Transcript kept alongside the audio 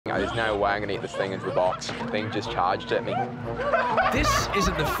There's no way I'm going to get this thing into the box. The thing just charged at me. This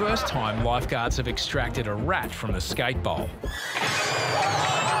isn't the first time lifeguards have extracted a rat from the skate bowl.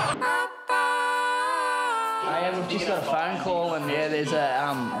 We've just got a phone call and yeah, there's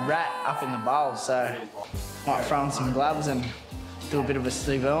a rat up in the bowl, so might throw on some gloves and do a bit of a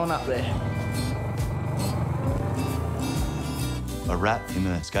Steve Irwin up there. A rat in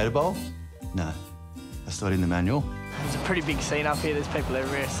the skater bowl? No, that's not in the manual. It's a pretty big scene up here, there's people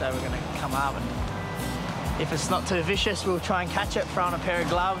everywhere, so we're going to come up and if it's not too vicious, we'll try and catch it, throw on a pair of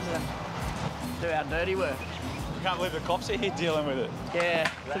gloves and do our dirty work. You can't believe the cops are here dealing with it. Yeah,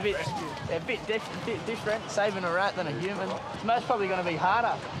 it's a bit different, saving a rat than a human. It's most probably going to be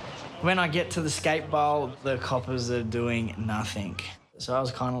harder. When I get to the skate bowl, the coppers are doing nothing. So I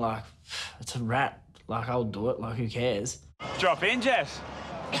was kind of like, it's a rat, like I'll do it, like who cares? Drop in, Jess.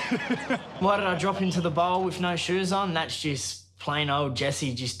 Why did I drop into the bowl with no shoes on? That's just plain old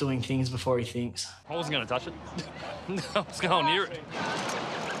Jesse just doing things before he thinks. I wasn't going to touch it. I was going near it.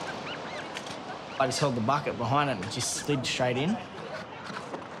 I just held the bucket behind it and it just slid straight in.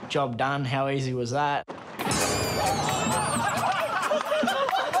 Job done, how easy was that?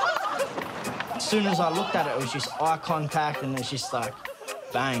 As soon as I looked at it, it was just eye contact and it's just like,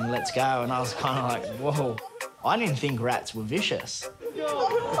 bang, let's go. And I was kind of like, whoa, I didn't think rats were vicious.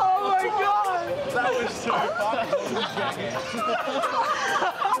 Oh my God! That was so funny.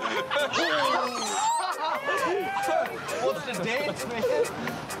 What's the dance, man?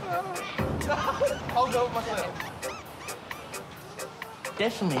 I'll go myself.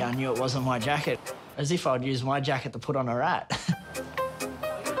 Definitely, I knew it wasn't my jacket. As if I'd use my jacket to put on a rat.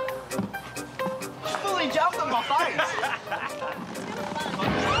 Fully jumped on my face.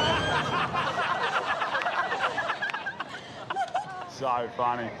 So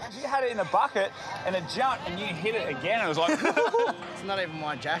funny. You had it in a bucket and it jumped and you hit it again and it was like... It's not even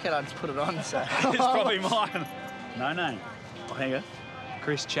my jacket, I just put it on, so... It's probably mine. No name. Oh, hang on.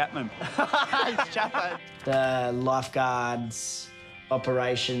 Chris Chapman. It's Chapman. The Lifeguards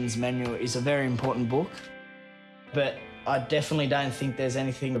Operations Manual is a very important book, but I definitely don't think there's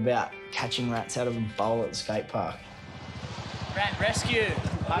anything about catching rats out of a bowl at the skate park. Rat rescue.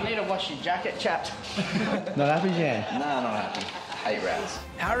 I need to wash your jacket, chap. Not happy, Jan? No, not happy. Hate rats.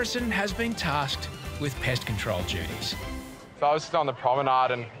 Harrison has been tasked with pest control duties. So I was just on the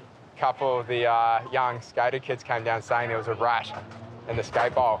promenade and a couple of the young skater kids came down saying there was a rat in the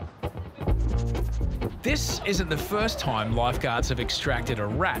skate bowl. This isn't the first time lifeguards have extracted a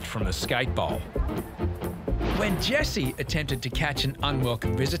rat from the skate bowl. When Jesse attempted to catch an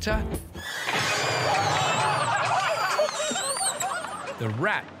unwelcome visitor, the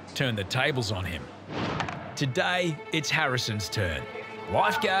rat turned the tables on him. Today, it's Harrison's turn.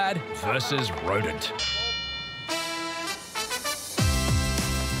 Lifeguard versus rodent.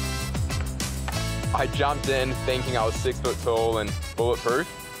 I jumped in thinking I was 6 foot tall and bulletproof.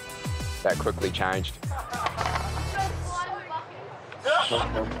 That quickly changed.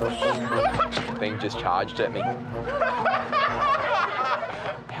 The thing just charged at me.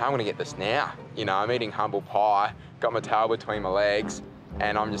 How am I going to get this now? You know, I'm eating humble pie, got my tail between my legs,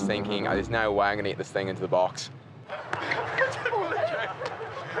 and I'm just thinking, there's no way I'm going to get this thing into the box.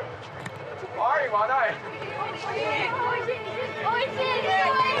 Sorry, I know.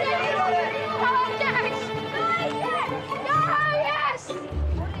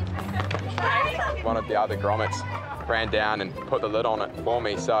 One of the other grommets ran down and put the lid on it for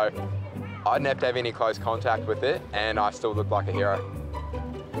me, so I didn't have to have any close contact with it, and I still looked like a hero.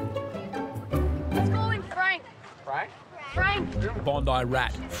 Let's call him Frank. Frank? Frank. Bondi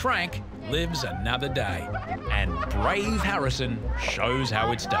rat Frank lives another day, and brave Harrison shows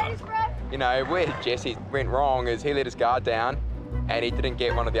how it's done. You know, where Jesse went wrong is he let his guard down and he didn't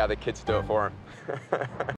get one of the other kids to do it for him.